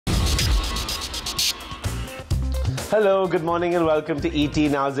Hello, good morning and welcome to ET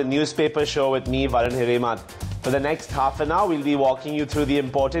Now's the newspaper show with me, Varun Hiremat. For the next half an hour, we'll be walking you through the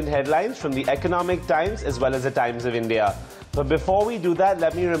important headlines from the Economic Times as well as the Times of India. But before we do that,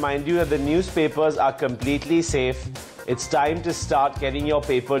 let me remind you that the newspapers are completely safe. It's time to start getting your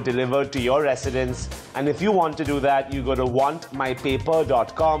paper delivered to your residence. And if you want to do that, you go to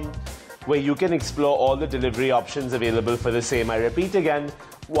wantmypaper.com, where you can explore all the delivery options available for the same. I repeat again,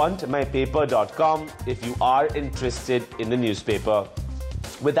 wantmypaper.com if you are interested in the newspaper.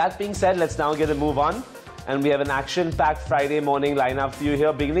 With that being said, let's now get a move on. And we have an action-packed Friday morning lineup for you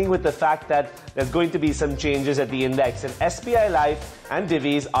here, beginning with the fact that there's going to be some changes at the index, and SBI Life and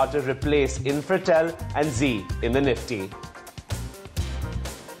Divis are to replace Infratel and Z in the Nifty.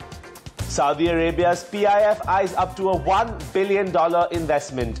 Saudi Arabia's PIF eyes up to a $1 billion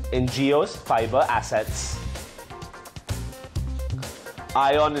investment in Jio's fibre assets.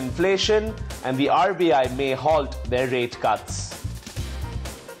 Eye on inflation, and the RBI may halt their rate cuts.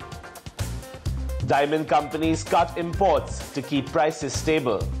 Diamond companies cut imports to keep prices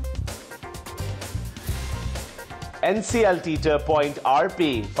stable. NCLT to appoint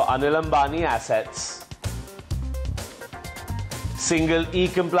RP for Anil Ambani assets. Single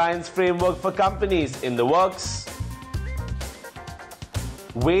e-compliance framework for companies in the works.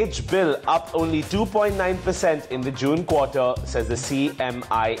 Wage bill up only 2.9% in the June quarter, says the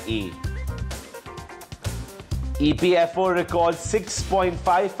CMIE. EPFO records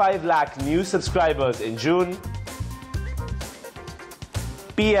 6.55 lakh new subscribers in June.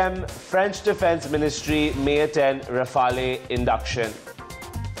 PM French Defense Ministry may attend Rafale induction.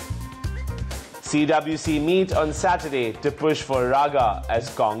 CWC meet on Saturday to push for RaGa as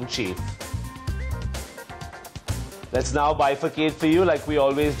Kong chief. Let's now bifurcate for you like we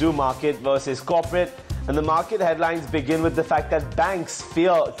always do, market versus corporate. And the market headlines begin with the fact that banks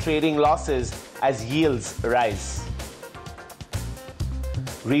fear trading losses as yields rise.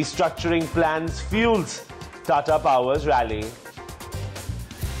 Restructuring plans fuels Tata Power's rally.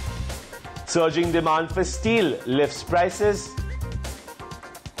 Surging demand for steel lifts prices.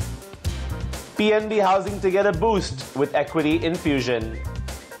 PNB Housing to get a boost with equity infusion.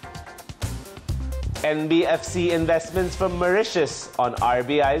 NBFC Investments from Mauritius on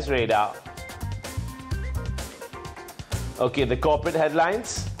RBI's radar. Okay, the corporate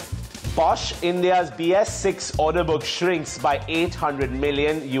headlines. Bosch India's BS6 order book shrinks by $800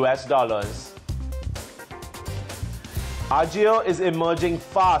 million. Jio is emerging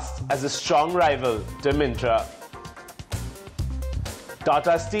fast as a strong rival to Myntra.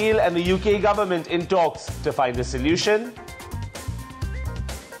 Tata Steel and the UK government in talks to find a solution.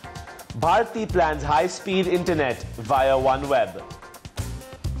 Bharti plans high-speed internet via OneWeb.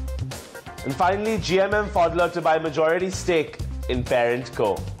 And finally, GMM Pfaudler to buy majority stake in Parent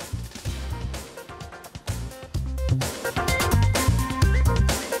Co.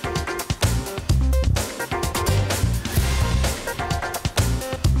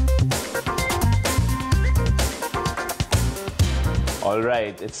 All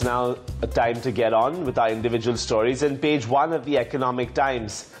right, it's now a time to get on with our individual stories. And page 1 of the Economic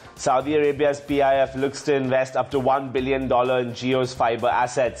Times. Saudi Arabia's PIF looks to invest up to $1 billion in Jio's fibre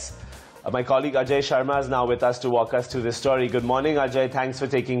assets. My colleague Ajay Sharma is now with us to walk us through this story. Good morning, Ajay. Thanks for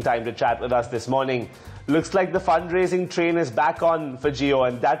taking time to chat with us this morning. Looks like the fundraising train is back on for Jio,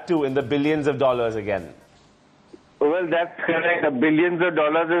 and that too in the billions of dollars again. Well, that's correct. The billions of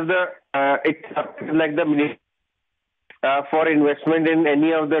dollars is it's like the minimum for investment in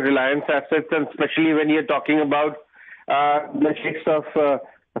any of the Reliance assets, and especially when you're talking about the sheikhs of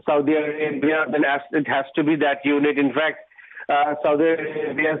Saudi Arabia, then it has to be that unit. In fact, Saudi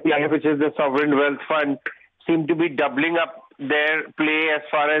Arabia's PIF, which is the Sovereign Wealth Fund, seem to be doubling up their play as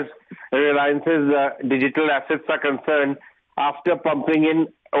far as Reliance's digital assets are concerned after pumping in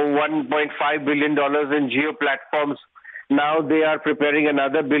 $1.5 billion in Jio platforms. Now they are preparing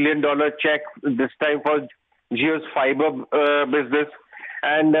another $1 billion check, this time for Jio's fiber business.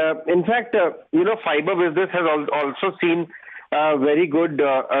 And in fact, fiber business has also seen very good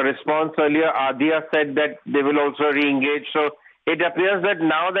response. Earlier, Adia said that they will also re-engage. So it appears that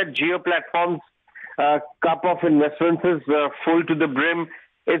now that Jio Platforms' cup of investments is full to the brim,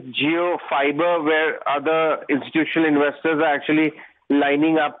 it's Jio Fibre where other institutional investors are actually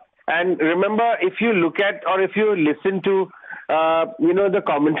lining up. And remember, if you look at or if you listen to, the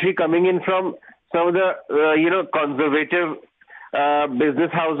commentary coming in from some of the, conservative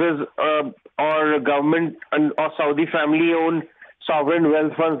business houses or government or Saudi family-owned sovereign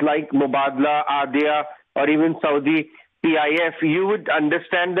wealth funds like Mubadala, Adia, or even Saudi PIF, you would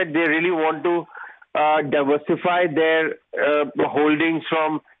understand that they really want to diversify their holdings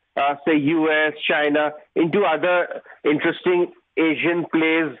from say US, China, into other interesting Asian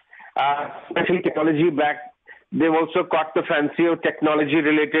plays, especially technology-backed. They've also caught the fancy of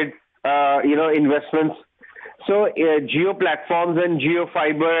technology-related, investments. So Jio Platforms and Jio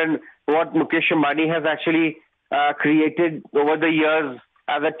Fibre and what Mukesh Ambani has actually created over the years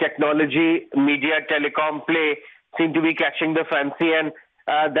as a technology, media, telecom play seem to be catching the fancy, and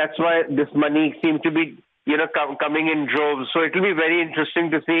that's why this money seems to be, coming in droves. So it will be very interesting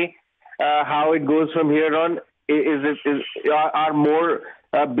to see how it goes from here on. Are more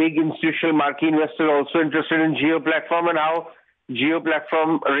big institutional marquee investors also interested in Jio Platform, and how Jio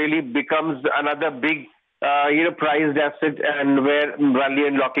Platform really becomes another big, prized asset, and where rally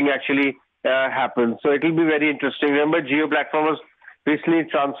and locking actually happens. So it will be very interesting. Remember, Jio Platform was recently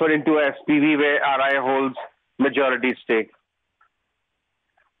transferred into a SPV where RBI holds majority stake.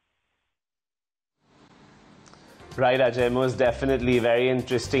 Right, Ajay, most definitely very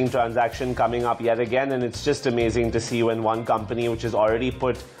interesting transaction coming up yet again, and it's just amazing to see when one company which has already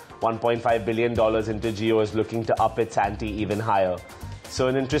put $1.5 billion into Jio is looking to up its ante even higher. So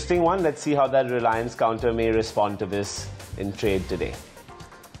an interesting one. Let's see how that Reliance counter may respond to this in trade today.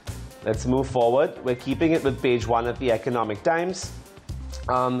 Let's move forward. We're keeping it with page 1 at the Economic Times.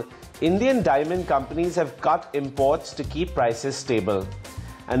 Indian diamond companies have cut imports to keep prices stable.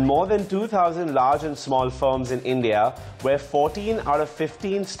 And more than 2,000 large and small firms in India, where 14 out of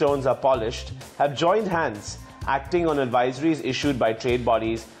 15 stones are polished, have joined hands, acting on advisories issued by trade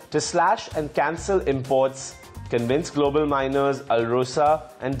bodies to slash and cancel imports, convince global miners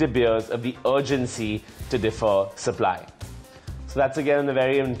Alrosa and De Beers of the urgency to defer supply. So that's again a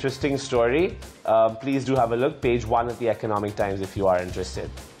very interesting story. Please do have a look, page 1 at the Economic Times if you are interested.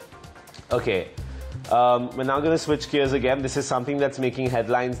 Okay. We're now going to switch gears again. This is something that's making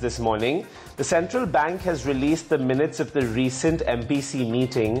headlines this morning. The central bank has released the minutes of the recent MPC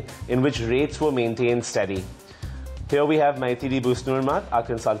meeting in which rates were maintained steady. Here we have Maithili Busnurmat, our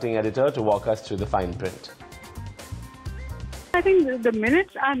consulting editor, to walk us through the fine print. I think the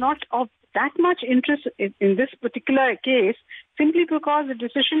minutes are not of that much interest in this particular case, simply because the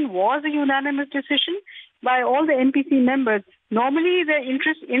decision was a unanimous decision by all the MPC members. Normally, the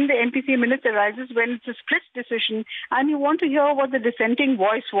interest in the MPC minutes arises when it's a split decision and you want to hear what the dissenting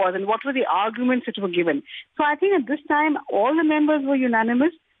voice was and what were the arguments that were given. So I think at this time, all the members were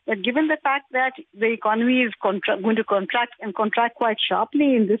unanimous that given the fact that the economy is going to contract quite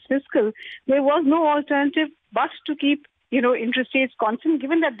sharply in this fiscal, there was no alternative but to keep interest rates constant,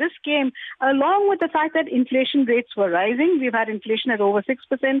 given that this came along with the fact that inflation rates were rising. We've had inflation at over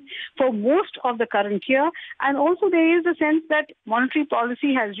 6% for most of the current year. And also there is a sense that monetary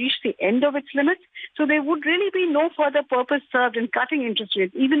policy has reached the end of its limits. So there would really be no further purpose served in cutting interest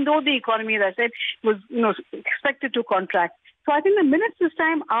rates, even though the economy, as I said, was expected to contract. So I think the minutes this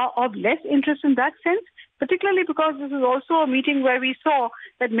time are of less interest in that sense, particularly because this is also a meeting where we saw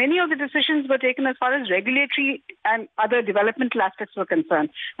that many of the decisions were taken as far as regulatory and other developmental aspects were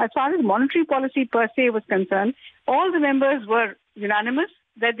concerned. As far as monetary policy per se was concerned, all the members were unanimous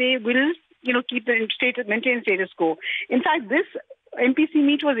that they will, keep the maintain status quo. In fact, this MPC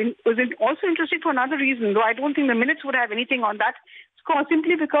meet was also interesting for another reason, though I don't think the minutes would have anything on that score,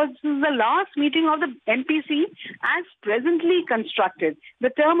 simply because this is the last meeting of the MPC as presently constructed.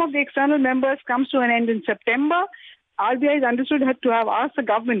 The term of the external members comes to an end in September. RBI is understood to have asked the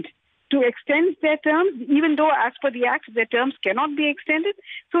government to extend their terms, even though as per the Act, their terms cannot be extended.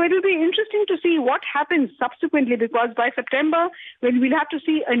 So it will be interesting to see what happens subsequently, because by September, when we'll have to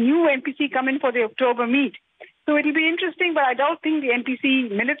see a new MPC come in for the October meet. So it will be interesting, but I don't think the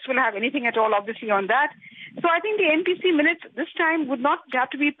MPC minutes will have anything at all, obviously, on that. So I think the MPC minutes this time would not have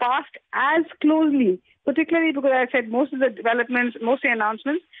to be passed as closely, particularly because I said most of the developments, most of the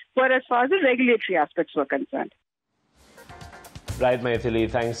announcements were as far as the regulatory aspects were concerned. Right, Maithili,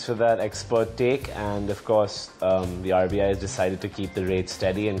 thanks for that expert take. And of course, the RBI has decided to keep the rate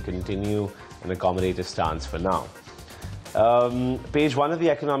steady and continue an accommodative stance for now. Page 1 of the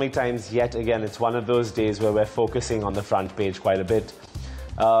Economic Times, yet again, it's one of those days where we're focusing on the front page quite a bit.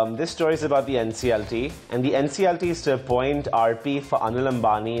 This story is about the NCLT, and the NCLT is to appoint RP for Anil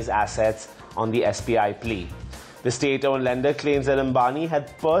Ambani's assets on the SPI plea. The state-owned lender claims that Ambani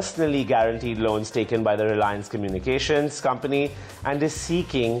had personally guaranteed loans taken by the Reliance Communications company and is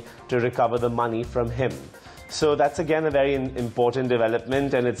seeking to recover the money from him. So that's again a very important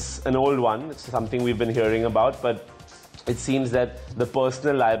development, and it's an old one. It's something we've been hearing about, but it seems that the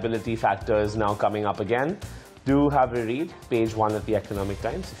personal liability factor is now coming up again. Do have a read, page 1 of the Economic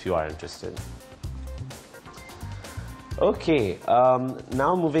Times, if you are interested. Okay,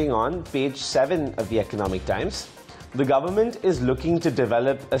 now moving on, page 7 of the Economic Times. The government is looking to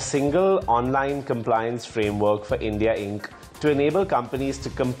develop a single online compliance framework for India Inc. to enable companies to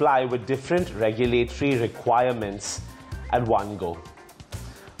comply with different regulatory requirements at one go.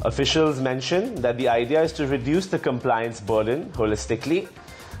 Officials mentioned that the idea is to reduce the compliance burden holistically.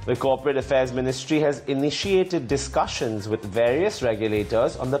 The Corporate Affairs Ministry has initiated discussions with various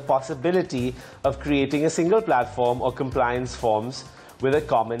regulators on the possibility of creating a single platform or compliance forms with a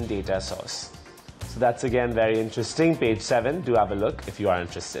common data source. So that's again very interesting. Page 7, do have a look if you are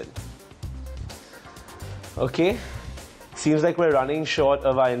interested. Okay, seems like we're running short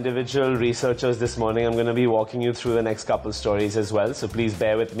of our individual researchers this morning. I'm going to be walking you through the next couple stories as well, so please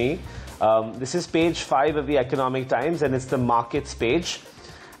bear with me. This is page 5 of the Economic Times, and it's the markets page.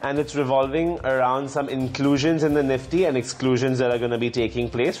 And it's revolving around some inclusions in the Nifty and exclusions that are going to be taking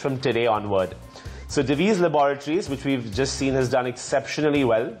place from today onward. So Divi's Laboratories, which we've just seen, has done exceptionally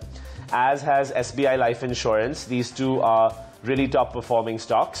well, as has SBI Life Insurance. These two are really top performing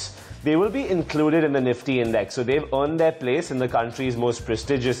stocks. They will be included in the Nifty index. So they've earned their place in the country's most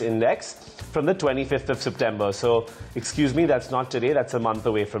prestigious index from the 25th of September. So, excuse me, that's not today, that's a month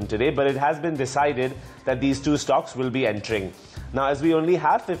away from today. But it has been decided that these two stocks will be entering. Now, as we only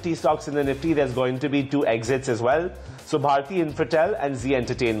have 50 stocks in the Nifty, there's going to be 2 exits as well. So Bharti Infratel and Zee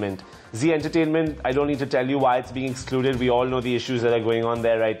Entertainment. Zee Entertainment, I don't need to tell you why it's being excluded. We all know the issues that are going on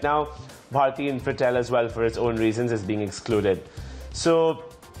there right now. Bharti Infratel as well, for its own reasons, is being excluded. So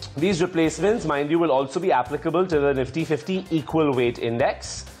these replacements, mind you, will also be applicable to the Nifty 50 equal weight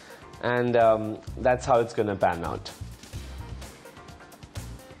index. And that's how it's going to pan out.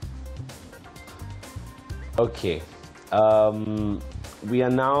 Okay. We are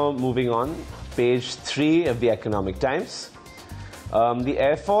now moving on. Page 3 of the Economic Times. The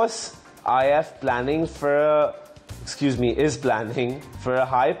Air Force IF is planning for a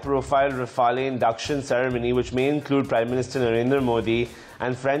high-profile Rafale induction ceremony, which may include Prime Minister Narendra Modi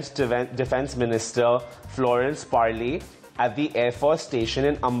and French Defense Minister Florence Parly at the Air Force Station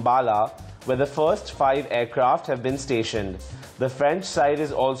in Ambala, where the first 5 aircraft have been stationed. The French side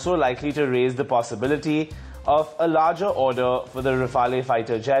is also likely to raise the possibility of a larger order for the Rafale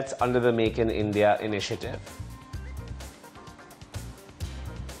fighter jets under the Make in India initiative.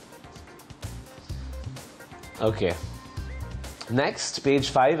 Okay. Next, page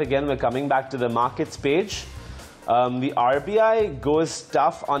 5. Again, we're coming back to the markets page. The RBI goes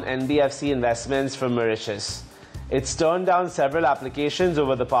tough on NBFC Investments from Mauritius. It's turned down several applications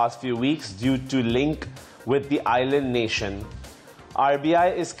over the past few weeks due to link with the island nation.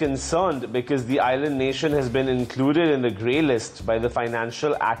 RBI is concerned because the island nation has been included in the grey list by the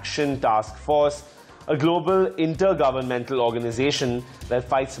Financial Action Task Force, a global intergovernmental organization that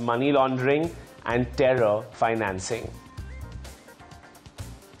fights money laundering and terror financing.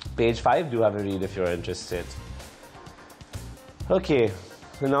 Page 5, do have a read if you're interested. Okay,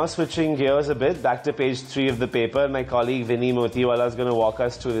 so now switching gears a bit, back to page 3 of the paper. My colleague Vinny Motiwala is going to walk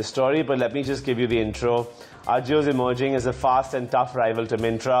us through the story, but let me just give you the intro. Jio is emerging as a fast and tough rival to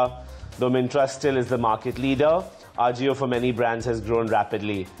Myntra. Though Myntra still is the market leader, Jio for many brands has grown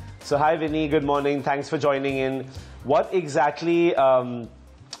rapidly. So hi Vinny, good morning. Thanks for joining in. What exactly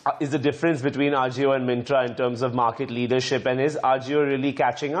is the difference between Jio and Myntra in terms of market leadership, and is Jio really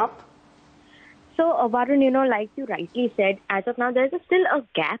catching up? So, Varun, like you rightly said, as of now, there's still a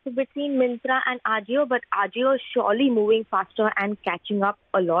gap between Myntra and Jio, but Jio is surely moving faster and catching up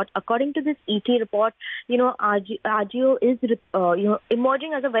a lot. According to this ET report, Jio is,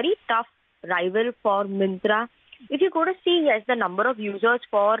 emerging as a very tough rival for Myntra. If you go to see, yes, the number of users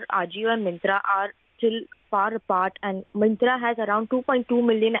for Jio and Myntra are still far apart, and Myntra has around 2.2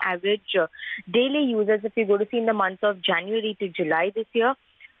 million average daily users if you go to see in the month of January to July this year.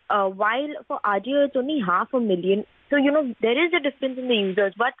 While for Jio it's only 500,000. So, there is a difference in the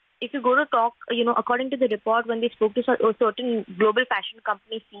users. But if you go to talk, according to the report, when they spoke to certain global fashion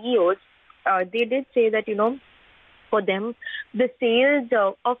company CEOs, they did say that, for them, the sales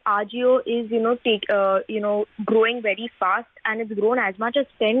of Jio is, growing very fast, and it's grown as much as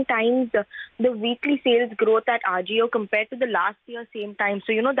 10 times the weekly sales growth at Jio compared to the last year same time.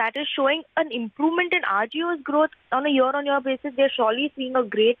 So, that is showing an improvement in Jio's growth on a year-on-year basis. They're surely seeing a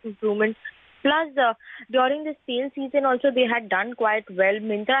great improvement. Plus, during the sales season also, they had done quite well.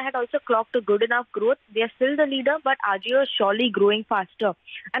 Myntra had also clocked a good enough growth. They are still the leader, but Jio is surely growing faster.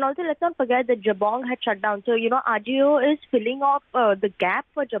 And also, let's not forget that Jabong had shut down. So, Jio is filling off the gap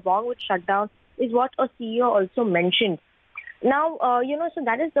for Jabong, which shut down, is what a CEO also mentioned. Now, so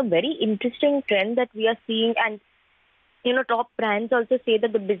that is a very interesting trend that we are seeing. And, top brands also say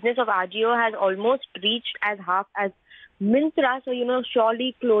that the business of Jio has almost reached as half as Myntra. So,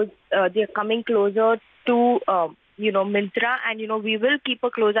 surely they're coming closer to Myntra, and, we will keep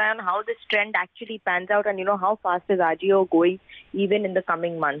a close eye on how this trend actually pans out and, how fast is Jio going even in the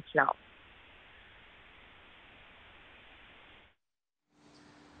coming months now.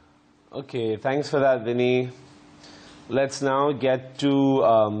 Okay, thanks for that, Vinny. Let's now get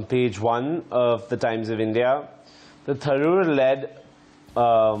to page 1 of the Times of India. The Tharoor-led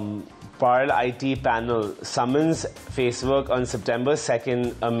Pearl IT panel summons Facebook on September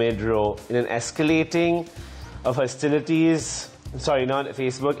 2nd amid row in an escalating of hostilities. Sorry, not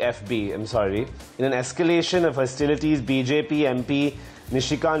Facebook, FB, I'm sorry. In an escalation of hostilities, BJP MP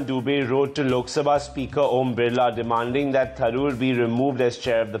Nishikant Dubey wrote to Lok Sabha Speaker Om Birla demanding that Tharoor be removed as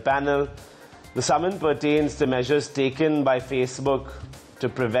chair of the panel. The summons pertains to measures taken by Facebook to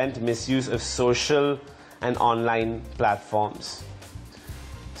prevent misuse of social and online platforms.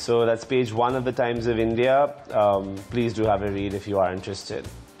 So that's page 1 of the Times of India. Please do have a read if you are interested.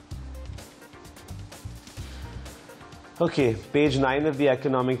 Okay, page 9 of the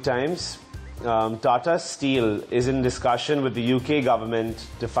Economic Times. Tata Steel is in discussion with the UK government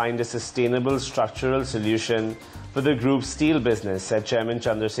to find a sustainable structural solution for the group's steel business, said Chairman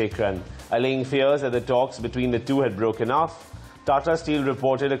Chandrasekaran, allaying fears that the talks between the two had broken off. Tata Steel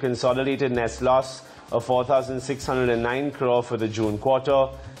reported a consolidated net loss of 4,609 crore for the June quarter,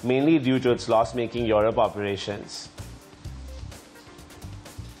 mainly due to its loss-making Europe operations.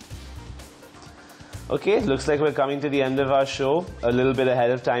 Okay, looks like we're coming to the end of our show, a little bit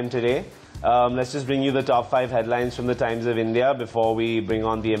ahead of time today. Let's just bring you the top 5 headlines from the Times of India before we bring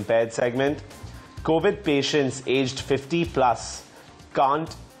on the impaired segment. COVID patients aged 50 plus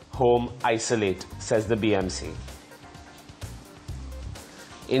can't home isolate, says the BMC.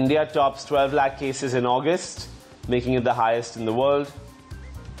 India tops 12 lakh cases in August, making it the highest in the world.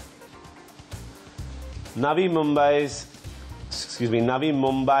 Navi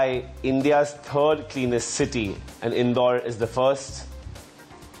Mumbai, India's third cleanest city, and Indore is the first.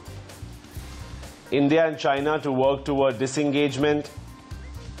 India and China to work toward disengagement.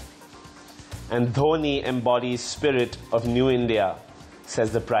 And Dhoni embodies spirit of New India,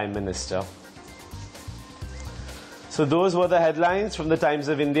 says the Prime Minister. So those were the headlines from the Times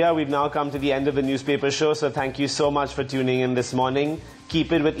of India. We've now come to the end of the newspaper show, so thank you so much for tuning in this morning.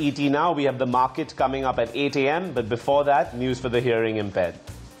 Keep it with ET Now. We have the market coming up at 8 a.m. But before that, news for the hearing impaired.